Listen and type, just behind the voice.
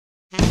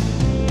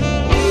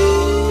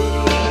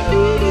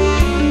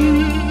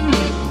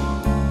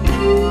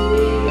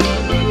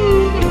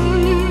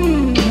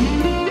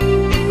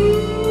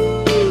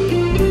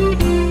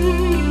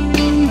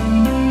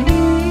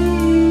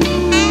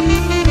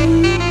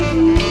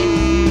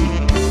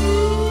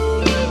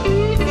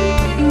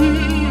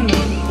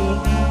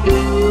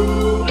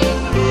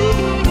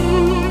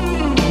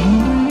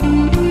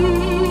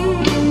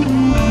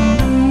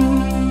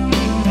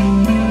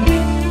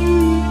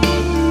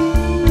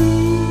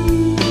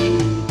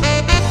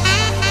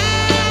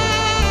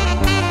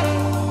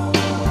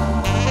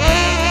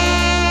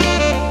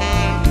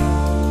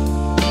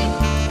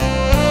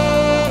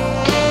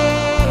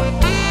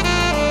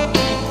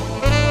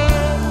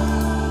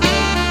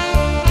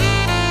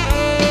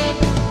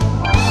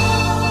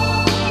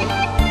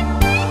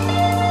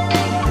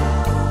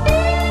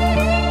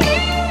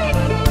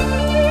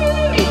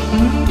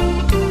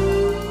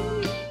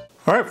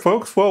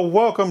folks, well,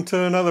 welcome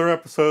to another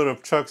episode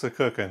of Chuck's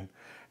A-Cookin'.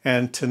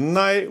 And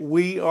tonight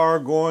we are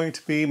going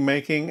to be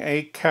making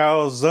a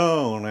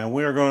calzone, and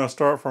we are going to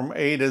start from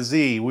A to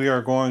Z. We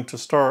are going to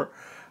start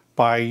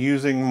by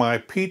using my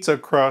pizza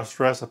crust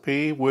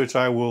recipe, which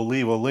I will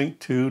leave a link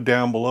to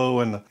down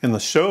below in the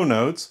show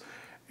notes.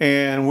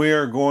 And we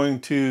are going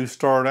to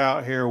start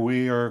out here.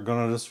 We are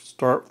going to just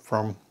start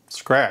from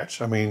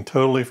scratch. I mean,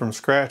 totally from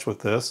scratch with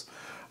this.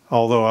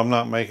 Although I'm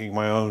not making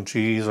my own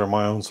cheese or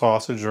my own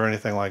sausage or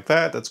anything like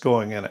that that's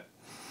going in it.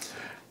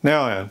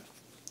 Now then,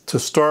 to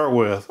start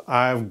with,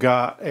 I've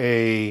got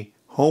a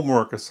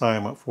homework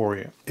assignment for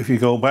you. If you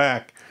go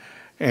back,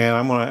 and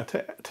I'm going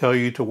to tell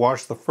you to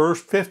watch the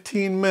first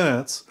 15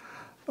 minutes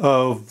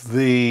of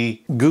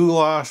the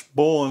Goulash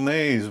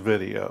Bolognese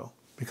video,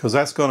 because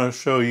that's going to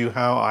show you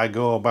how I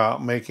go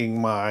about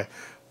making my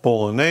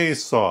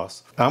Bolognese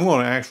sauce. I'm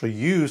going to actually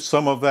use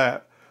some of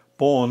that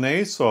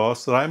Bolognese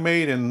sauce that I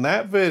made in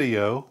that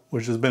video,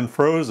 which has been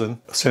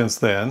frozen since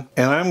then,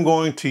 and I'm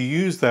going to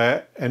use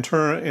that and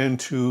turn it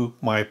into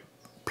my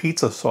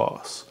pizza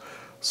sauce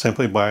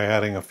simply by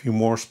adding a few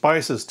more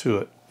spices to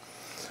it.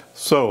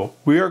 So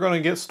we are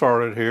going to get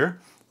started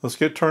here. Let's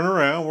get turned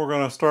around. We're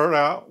going to start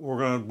out, we're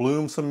going to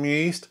bloom some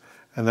yeast,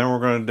 and then we're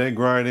going to dig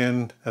right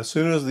in. As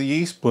soon as the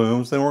yeast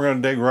blooms, then we're going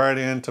to dig right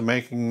into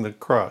making the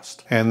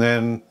crust. And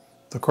then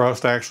the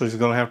crust actually is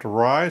going to have to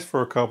rise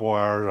for a couple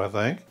hours, I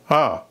think.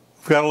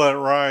 We've got to let it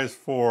rise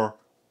for,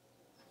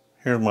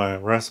 here's my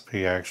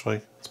recipe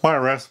actually. It's my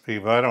recipe,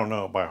 but I don't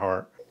know it by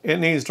heart. It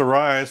needs to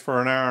rise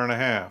for an hour and a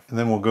half, and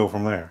then we'll go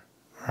from there.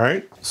 All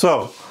right,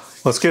 so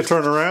let's get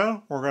turned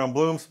around. We're going to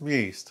bloom some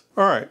yeast.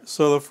 All right,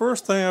 so the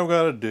first thing I've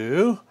got to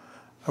do,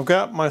 I've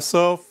got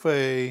myself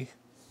a,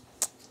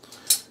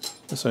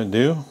 yes I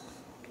do,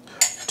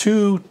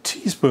 2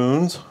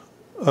 teaspoons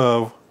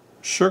of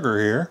sugar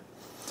here.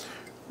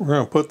 We're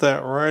going to put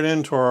that right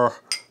into our,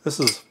 this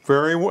is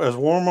as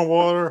warm a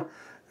water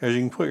as you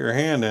can put your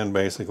hand in,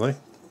 basically.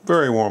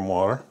 Very warm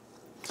water.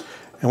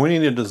 And we need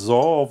to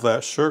dissolve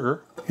that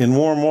sugar. In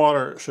warm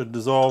water, it should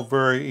dissolve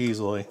very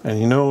easily. And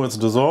you know it's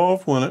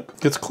dissolved when it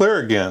gets clear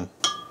again.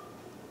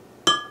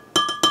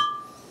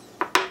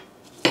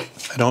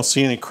 I don't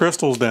see any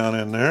crystals down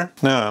in there.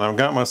 Now, and I've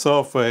got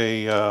myself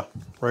a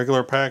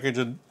regular package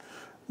of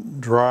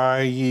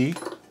dry yeast.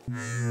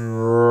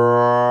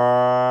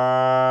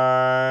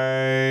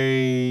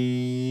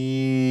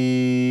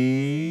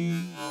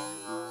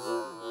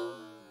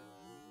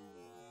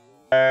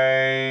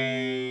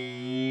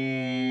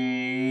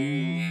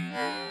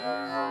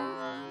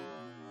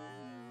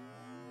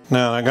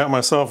 Now I got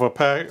myself a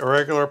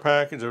regular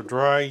package of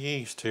dry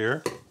yeast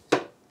here.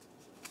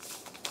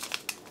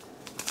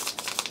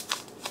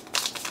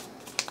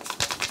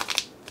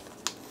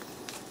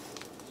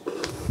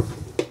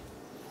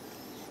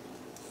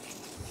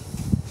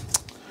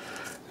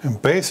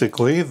 And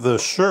basically the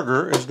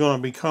sugar is going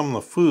to become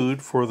the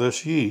food for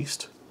this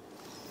yeast.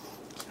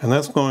 And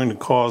that's going to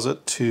cause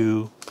it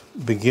to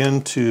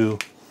begin to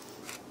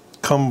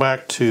come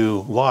back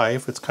to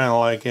life. It's kind of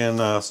like in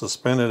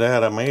suspended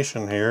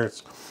animation here.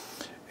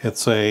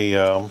 It's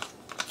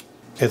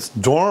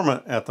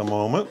dormant at the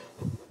moment,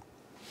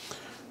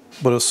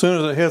 but as soon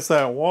as it hits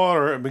that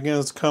water, it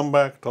begins to come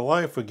back to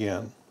life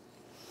again.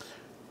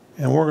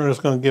 And we're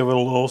just going to give it a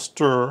little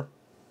stir.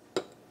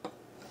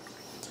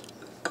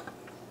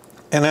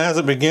 And as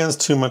it begins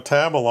to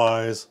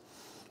metabolize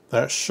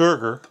that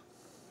sugar,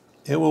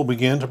 it will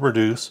begin to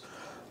produce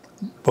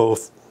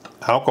both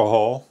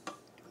alcohol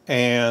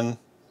and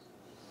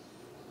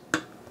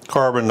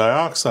carbon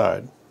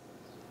dioxide.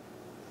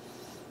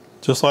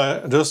 Just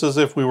as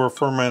if we were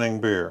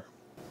fermenting beer,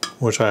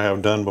 which I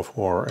have done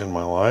before in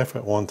my life.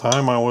 At one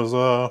time I was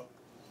a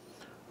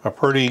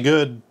pretty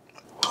good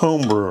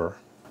home brewer.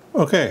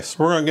 Okay,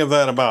 so we're going to give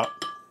that about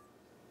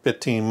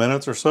 15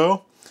 minutes or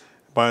so.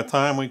 By the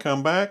time we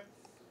come back,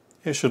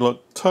 it should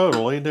look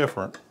totally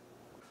different.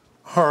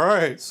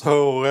 Alright,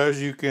 so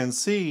as you can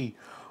see,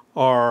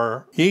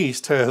 our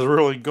yeast has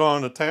really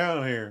gone to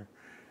town here.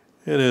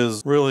 It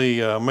is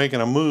really making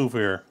a move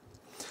here.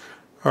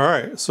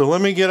 Alright, so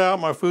let me get out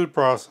my food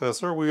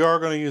processor. We are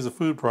going to use a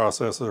food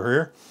processor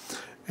here,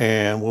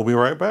 and we'll be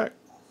right back.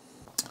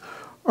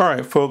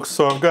 Alright folks,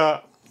 so I've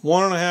got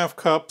 1.5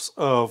 cups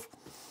of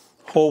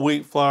whole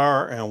wheat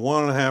flour and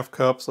 1.5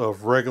 cups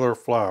of regular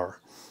flour,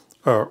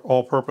 or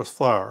all-purpose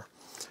flour.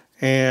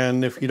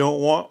 And if you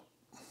don't want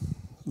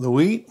the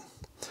wheat,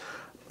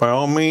 by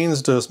all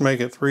means just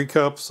make it 3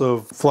 cups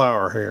of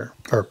flour here,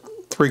 or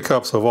 3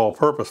 cups of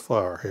all-purpose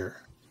flour here.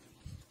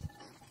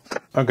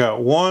 I've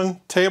got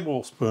 1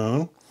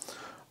 tablespoon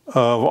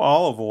of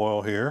olive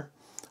oil here.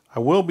 I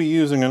will be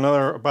using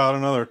about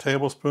another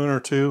tablespoon or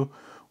 2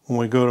 when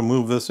we go to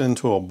move this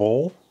into a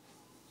bowl.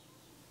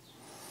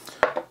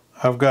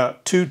 I've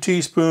got 2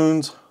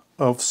 teaspoons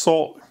of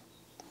salt.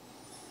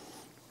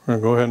 We're going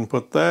to go ahead and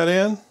put that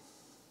in.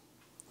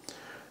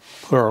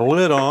 Put our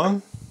lid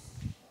on.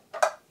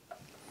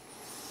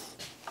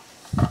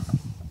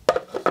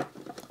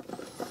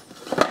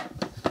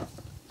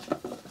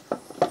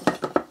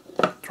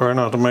 Try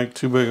not to make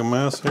too big a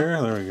mess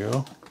here. There we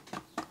go.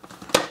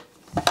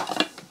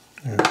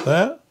 There's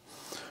that.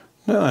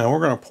 Now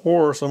we're going to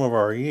pour some of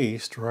our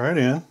yeast right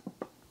in.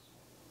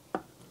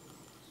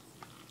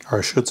 Or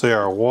I should say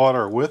our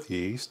water with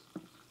yeast.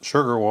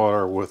 Sugar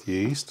water with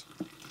yeast.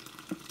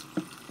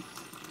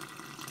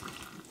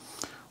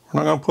 We're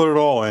not going to put it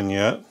all in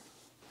yet.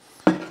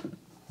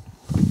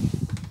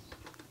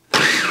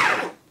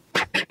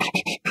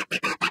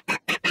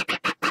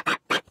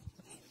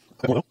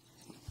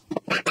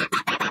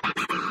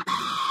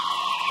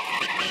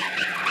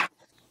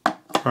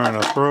 Trying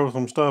to throw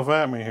some stuff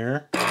at me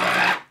here.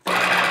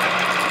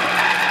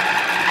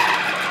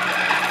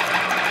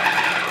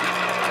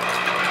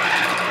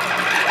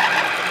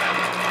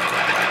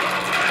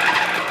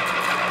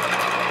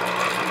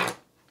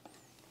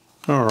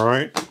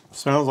 Alright,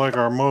 sounds like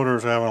our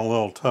motor's having a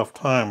little tough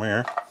time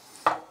here.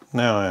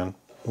 Now then,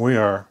 we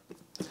are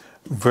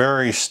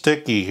very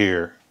sticky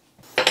here.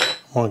 I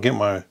want to get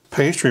my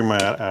pastry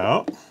mat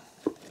out.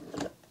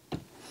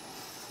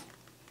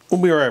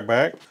 We'll be right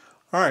back.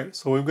 Alright,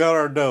 so we've got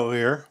our dough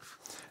here.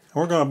 And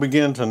we're going to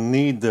begin to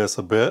knead this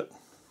a bit.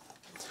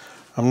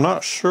 I'm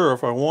not sure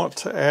if I want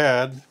to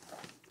add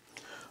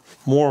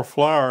more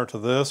flour to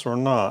this or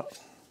not.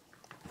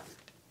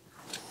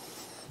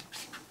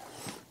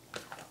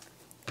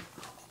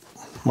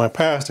 My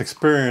past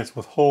experience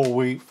with whole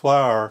wheat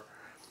flour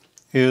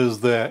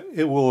is that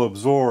it will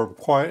absorb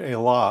quite a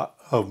lot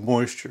of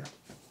moisture.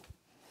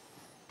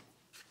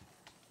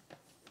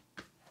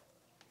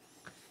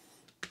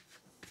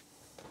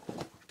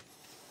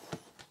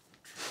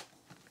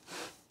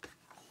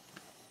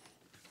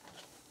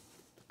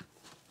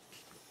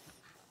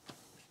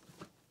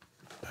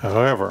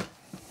 However,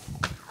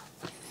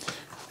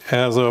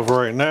 as of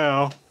right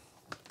now,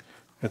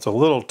 it's a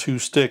little too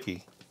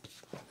sticky.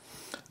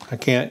 I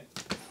can't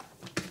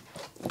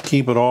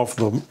keep it off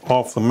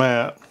the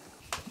mat.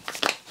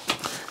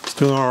 It's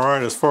doing all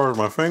right as far as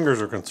my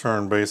fingers are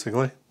concerned,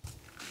 basically.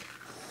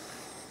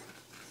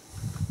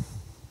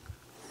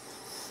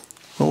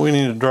 But we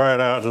need to dry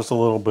it out just a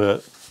little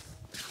bit.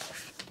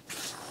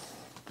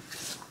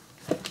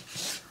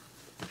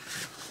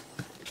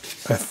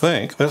 I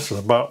think this is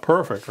about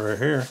perfect right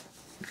here.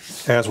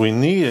 As we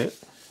knead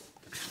it,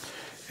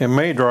 it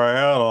may dry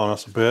out on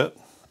us a bit.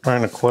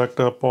 Trying to collect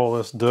up all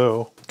this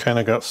dough. Kind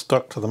of got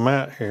stuck to the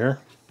mat here.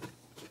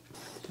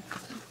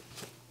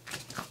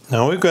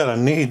 Now we've got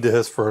to knead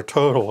this for a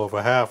total of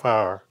a half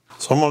hour.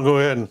 So I'm going to go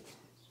ahead and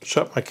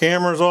shut my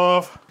cameras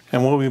off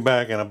and we'll be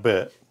back in a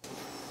bit.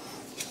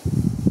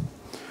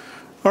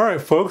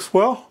 Alright folks,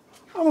 well,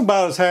 I'm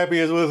about as happy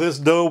as with this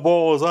dough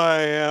ball as I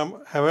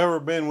have ever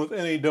been with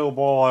any dough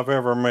ball I've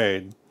ever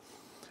made,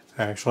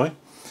 actually.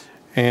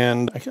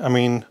 And I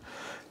mean,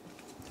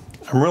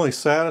 I'm really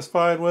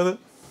satisfied with it.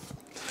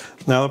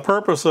 Now the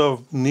purpose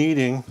of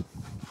kneading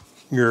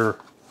your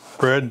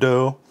bread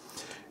dough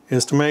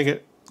is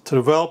to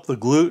develop the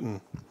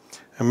gluten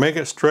and make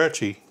it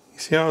stretchy. You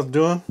see how it's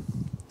doing?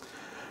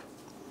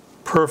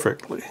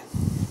 Perfectly.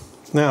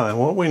 Now then,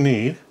 what we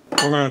need,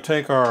 we're going to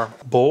take our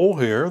bowl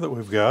here that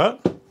we've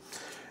got.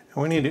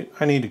 And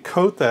I need to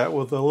coat that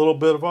with a little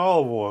bit of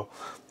olive oil.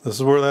 This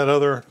is where that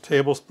other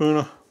tablespoon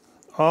of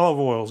olive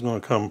oil is going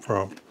to come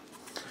from.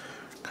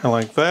 Kind of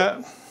like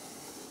that.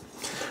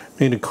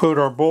 Need to coat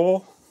our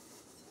bowl.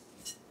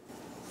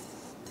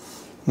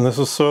 And this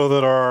is so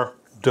that our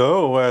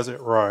dough, as it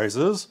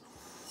rises,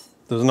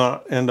 does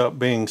not end up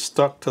being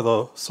stuck to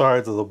the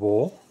sides of the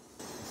bowl.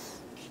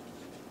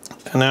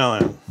 And now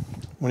then,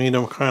 we need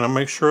to kind of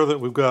make sure that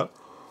we've got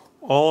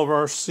all of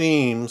our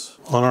seams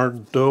on our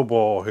dough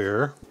ball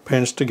here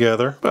pinched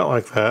together, about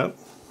like that.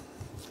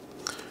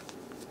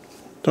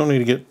 Don't need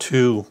to get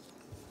too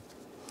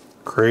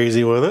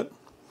crazy with it.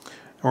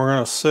 And we're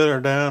going to sit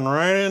her down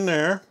right in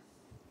there.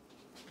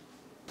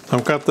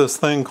 I've got this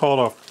thing called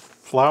a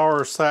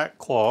flour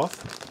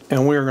sackcloth,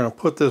 and we're going to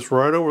put this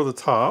right over the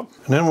top,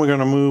 and then we're going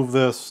to move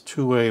this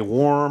to a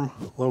warm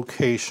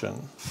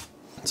location.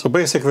 So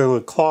basically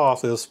the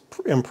cloth is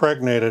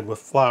impregnated with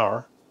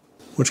flour,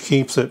 which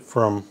keeps it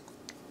from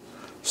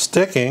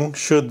sticking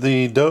should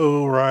the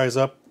dough rise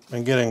up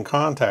and get in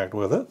contact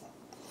with it,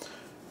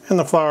 and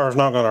the flour is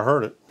not going to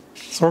hurt it.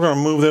 So we're going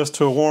to move this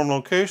to a warm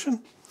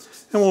location,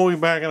 and we'll be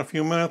back in a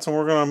few minutes, and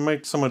we're going to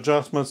make some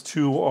adjustments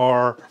to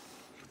our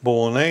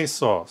bolognese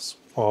sauce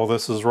while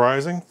this is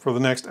rising for the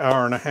next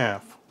hour and a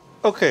half.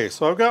 Okay,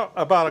 so I've got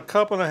about a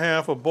cup and a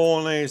half of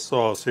bolognese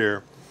sauce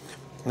here.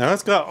 Now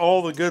it's got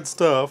all the good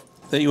stuff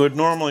that you would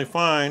normally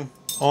find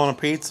on a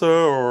pizza,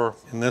 or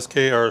in this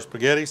case our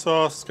spaghetti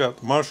sauce. It's got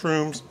the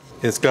mushrooms,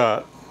 it's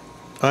got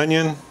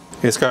onion,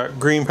 it's got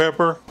green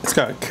pepper, it's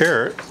got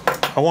carrot.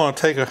 I want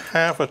to take a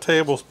half a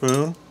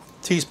teaspoon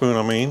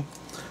I mean,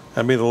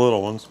 that'd be the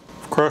little ones,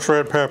 crushed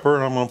red pepper,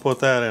 and I'm going to put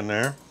that in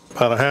there.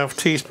 About a half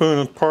teaspoon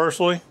of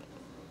parsley,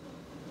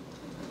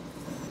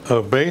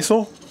 of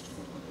basil,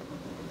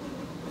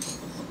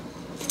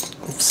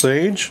 of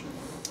sage,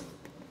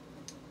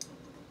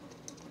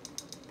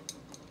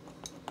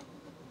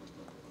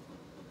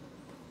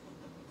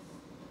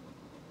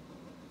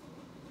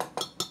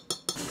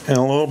 and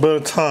a little bit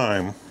of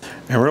thyme.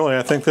 And really,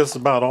 I think this is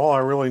about all I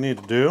really need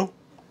to do.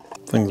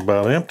 Thing's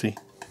about empty.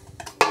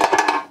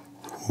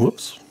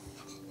 Whoops.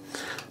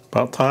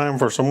 About time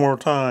for some more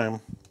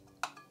thyme.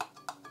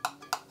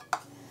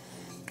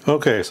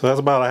 Okay, so that's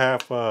about a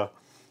half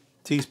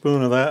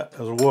teaspoon of that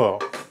as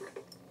well.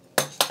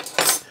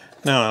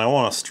 Now, I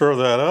want to stir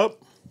that up.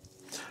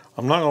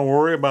 I'm not going to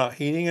worry about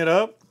heating it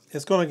up.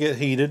 It's going to get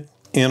heated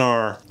in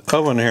our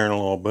oven here in a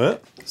little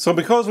bit. So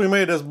because we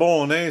made this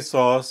bolognese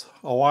sauce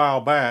a while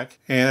back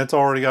and it's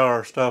already got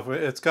our stuff,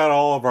 it's got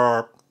all of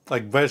our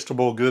like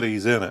vegetable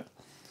goodies in it.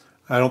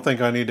 I don't think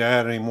I need to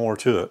add any more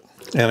to it.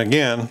 And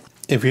again,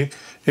 if you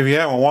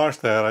haven't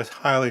watched that, I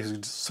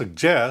highly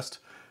suggest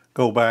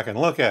go back and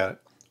look at it.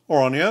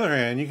 Or on the other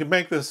hand, you can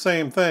make this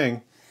same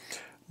thing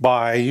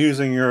by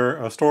using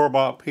your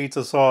store-bought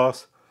pizza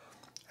sauce,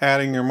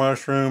 adding your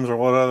mushrooms or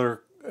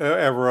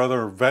whatever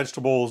other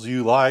vegetables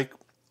you like.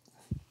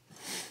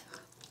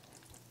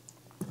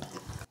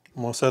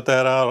 I'm going to set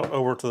that out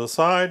over to the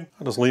side.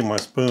 I'll just leave my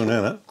spoon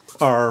in it.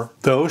 Our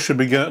dough should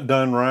be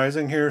done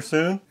rising here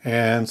soon,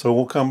 and so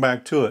we'll come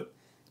back to it.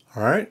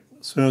 All right,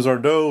 as soon as our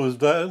dough is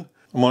done,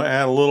 I'm going to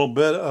add a little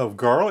bit of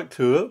garlic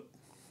to it.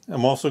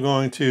 I'm also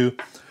going to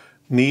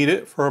knead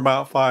it for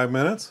about 5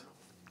 minutes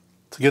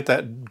to get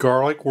that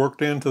garlic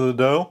worked into the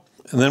dough,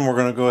 and then we're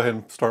going to go ahead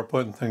and start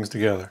putting things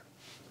together.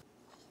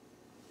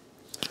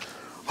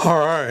 All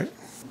right,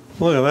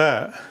 look at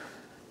that.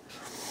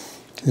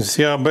 Can you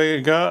see how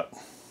big it got?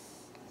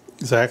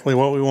 Exactly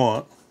what we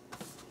want.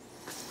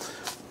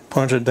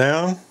 Punch it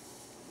down.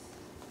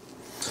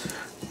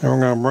 Then we're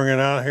going to bring it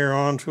out here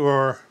onto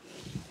our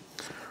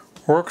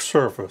work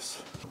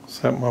surface.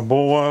 Set my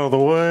bowl out of the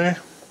way.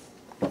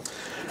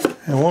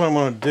 And what I'm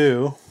going to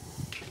do,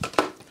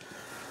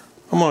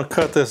 I'm going to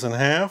cut this in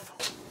half,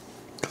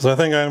 because I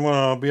think I'm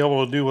going to be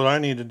able to do what I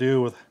need to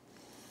do with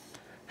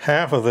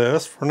half of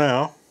this for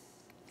now.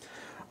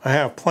 I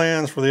have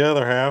plans for the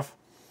other half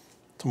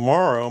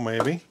tomorrow,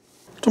 maybe.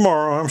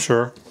 Tomorrow, I'm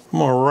sure. I'm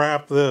going to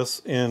wrap this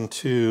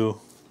into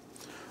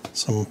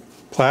some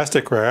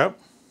plastic wrap,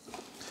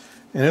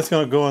 and it's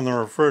going to go in the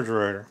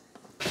refrigerator.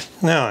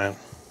 Now,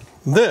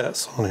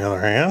 this, on the other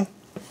hand,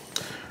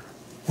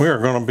 we are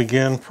going to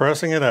begin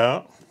pressing it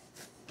out.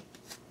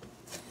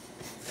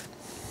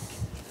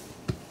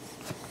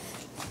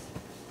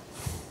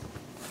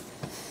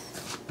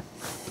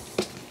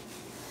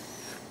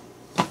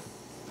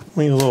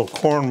 We need a little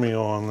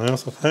cornmeal on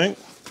this, I think.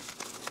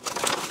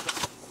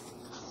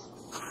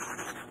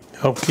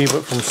 Help keep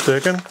it from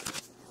sticking.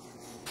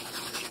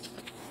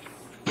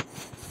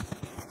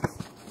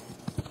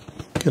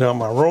 Get out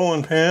my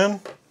rolling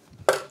pin.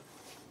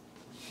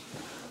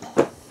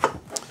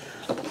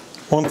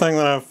 One thing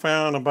that I've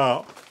found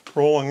about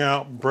rolling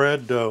out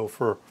bread dough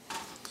for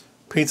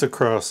pizza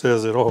crust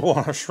is it'll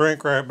want to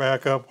shrink right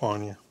back up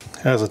on you. It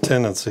has a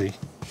tendency.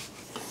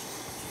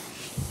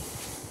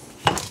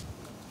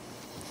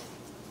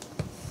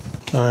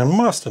 Now, I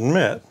must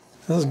admit,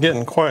 this is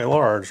getting quite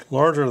large,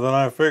 larger than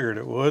I figured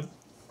it would.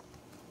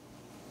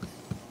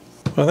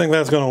 I think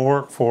that's going to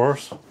work for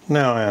us.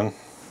 Now, and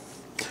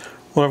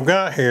what I've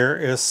got here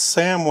is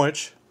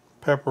sandwich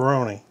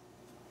pepperoni.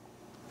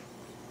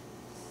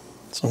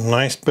 Some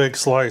nice big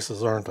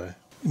slices, aren't they?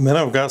 And then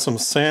I've got some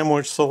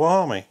sandwich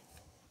salami.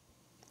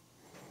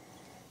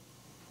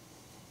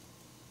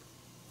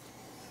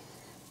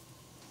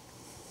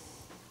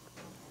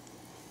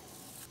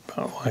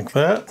 About like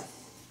that.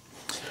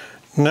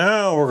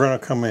 Now we're going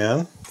to come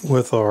in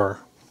with our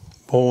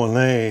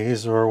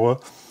bolognese, or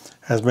what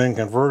has been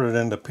converted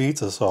into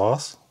pizza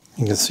sauce.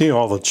 You can see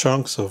all the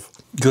chunks of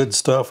good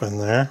stuff in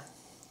there.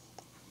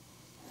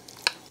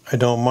 I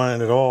don't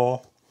mind at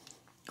all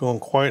going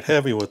quite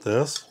heavy with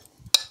this.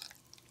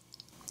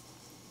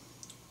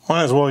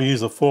 Might as well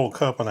use a full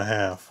cup and a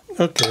half.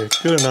 Okay,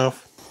 good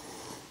enough.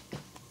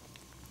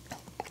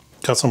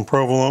 Got some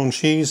provolone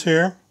cheese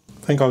here.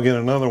 I think I'll get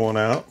another one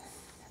out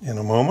in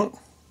a moment.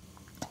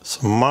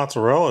 Some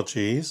mozzarella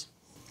cheese.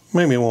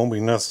 Maybe it won't be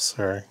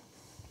necessary.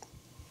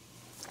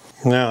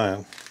 Now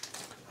then,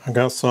 I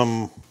got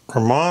some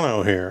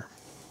Romano here.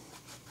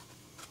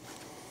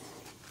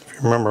 If you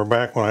remember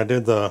back when I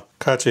did the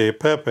cacio e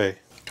pepe.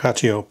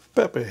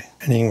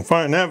 And you can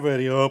find that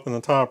video up in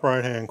the top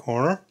right hand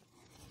corner.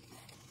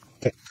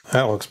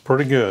 That looks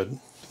pretty good.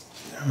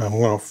 I'm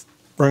going to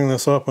bring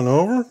this up and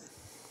over.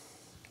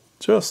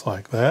 Just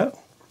like that.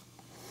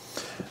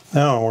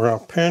 Now we're going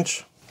to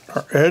pinch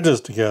our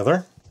edges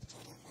together.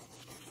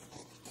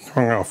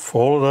 I'm going to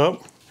fold it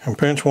up and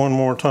pinch one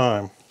more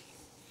time.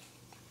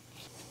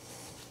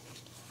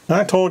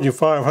 I told you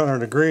 500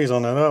 degrees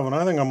on that oven.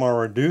 I think I'm going to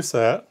reduce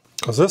that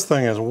because this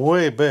thing is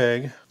way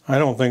big. I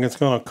don't think it's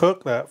going to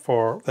cook that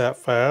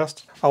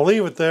fast. I'll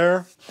leave it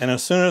there, and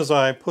as soon as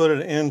I put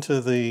it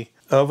into the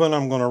oven,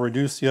 I'm going to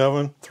reduce the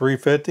oven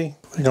 350.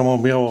 I think I'm going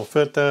to be able to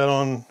fit that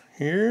on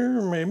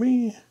here,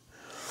 maybe.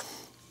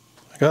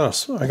 I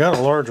got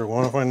a larger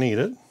one if I need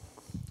it.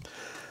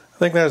 I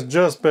think that's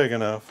just big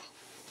enough.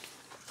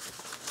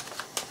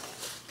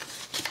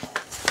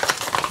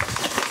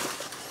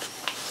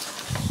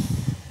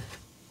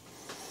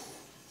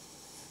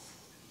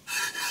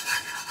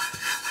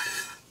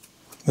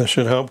 This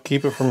should help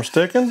keep it from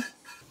sticking.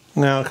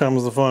 Now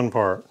comes the fun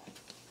part.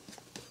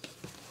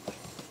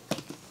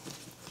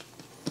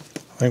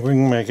 I think we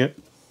can make it.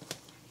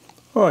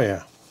 Oh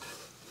yeah.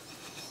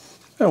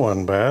 That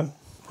wasn't bad.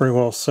 Pretty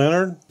well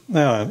centered.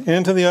 Now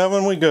into the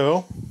oven we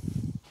go.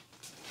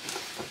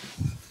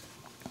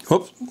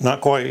 Oops,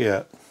 not quite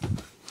yet.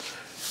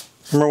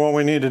 Remember what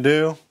we need to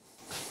do?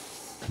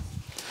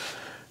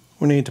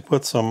 We need to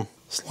put some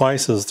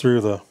slices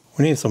through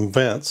we need some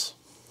vents.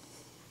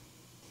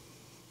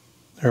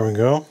 There we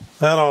go.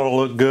 That ought to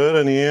look good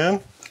in the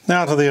end.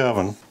 Now to the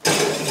oven.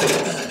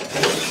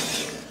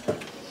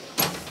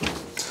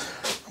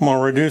 I'm going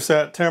to reduce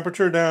that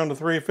temperature down to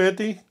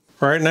 350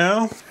 right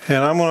now, and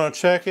I'm going to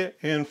check it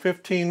in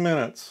 15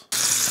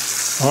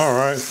 minutes. All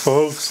right,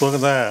 folks, look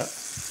at that.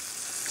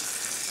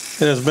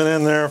 It has been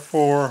in there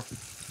for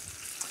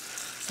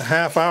a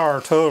half hour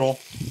total.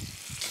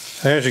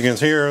 As you can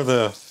hear,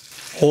 the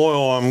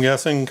oil, I'm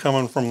guessing,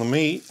 coming from the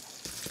meat,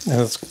 and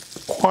it's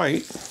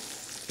quite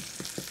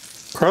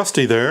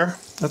crusty there.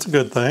 That's a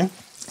good thing.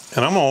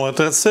 And I'm gonna let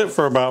that sit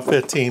for about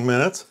 15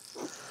 minutes.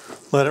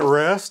 Let it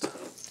rest.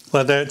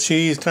 Let that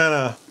cheese kind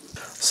of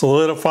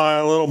solidify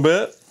a little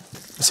bit.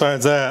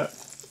 Besides that,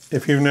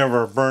 if you've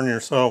never burned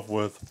yourself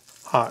with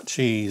hot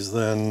cheese,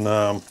 then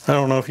I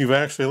don't know if you've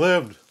actually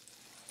lived.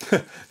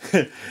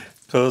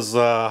 Because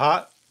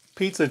hot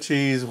pizza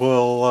cheese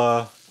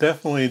will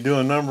definitely do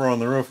a number on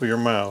the roof of your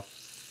mouth.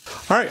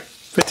 All right,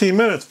 15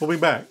 minutes, we'll be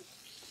back.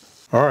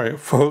 All right,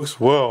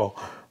 folks, well,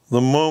 the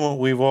moment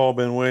we've all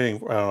been waiting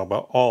for, I don't know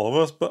about all of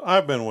us, but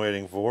I've been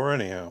waiting for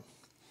anyhow.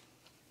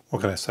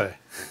 What can I say?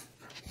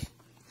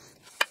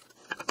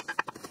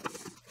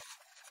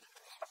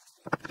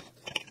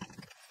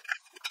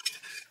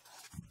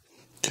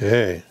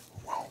 Okay,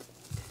 well,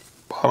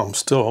 bottom's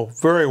still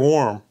very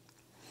warm.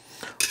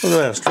 Look at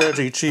that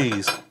stretchy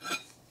cheese.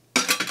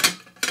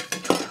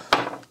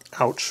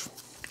 Ouch.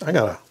 I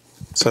gotta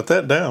set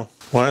that down.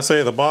 When I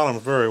say the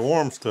bottom's very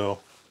warm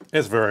still,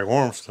 it's very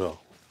warm still.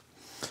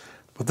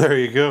 But there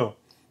you go.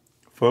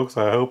 Folks,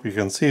 I hope you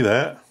can see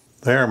that.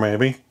 There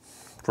maybe,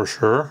 for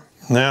sure.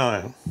 Now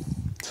then,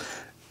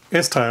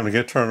 it's time to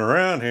get turned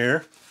around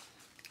here.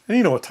 And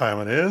you know what time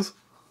it is.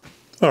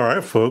 All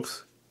right,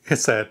 folks,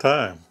 it's that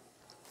time.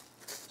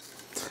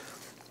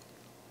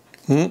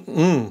 We're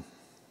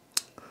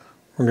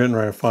getting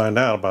ready to find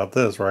out about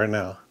this right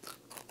now.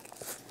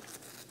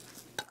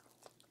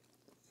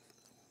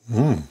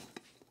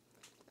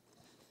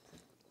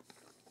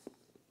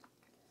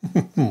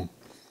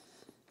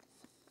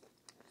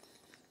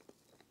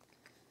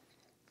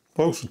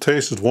 Folks, the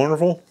taste is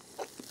wonderful.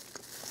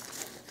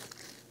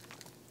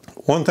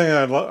 One thing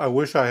I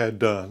wish I had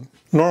done.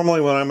 Normally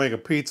when I make a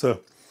pizza,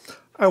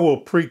 I will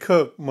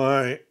pre-cook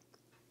my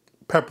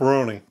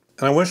pepperoni.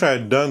 And I wish I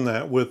had done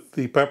that with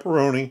the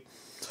pepperoni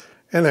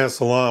and that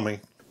salami,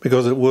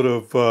 because it would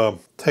have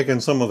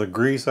taken some of the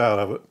grease out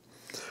of it.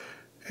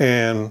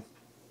 And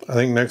I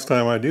think next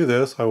time I do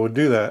this, I would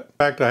do that. In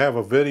fact, I have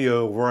a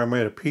video where I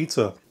made a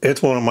pizza.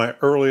 It's one of my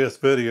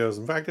earliest videos.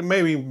 In fact, it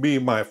may be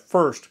my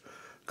first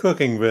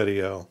cooking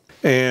video.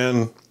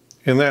 And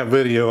in that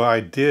video, I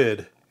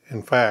did,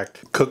 in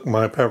fact, cook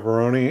my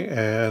pepperoni,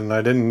 and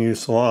I didn't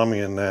use salami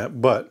in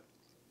that, but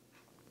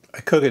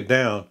I cook it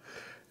down.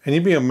 And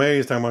you'd be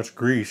amazed how much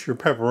grease your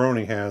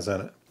pepperoni has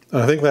in it.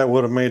 And I think that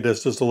would have made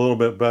this just a little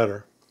bit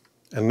better.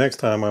 And next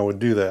time I would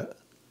do that.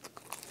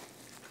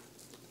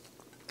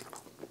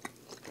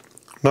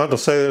 Not to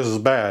say this is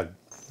bad,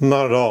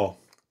 not at all.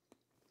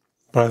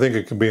 But I think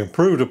it can be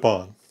improved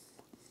upon.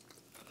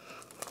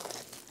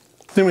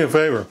 Do me a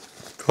favor,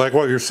 like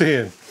what you're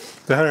seeing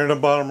down here in the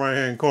bottom right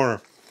hand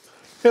corner.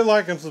 Hit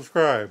like and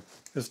subscribe,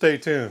 and stay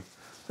tuned.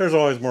 There's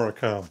always more to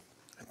come.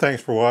 And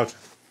thanks for watching.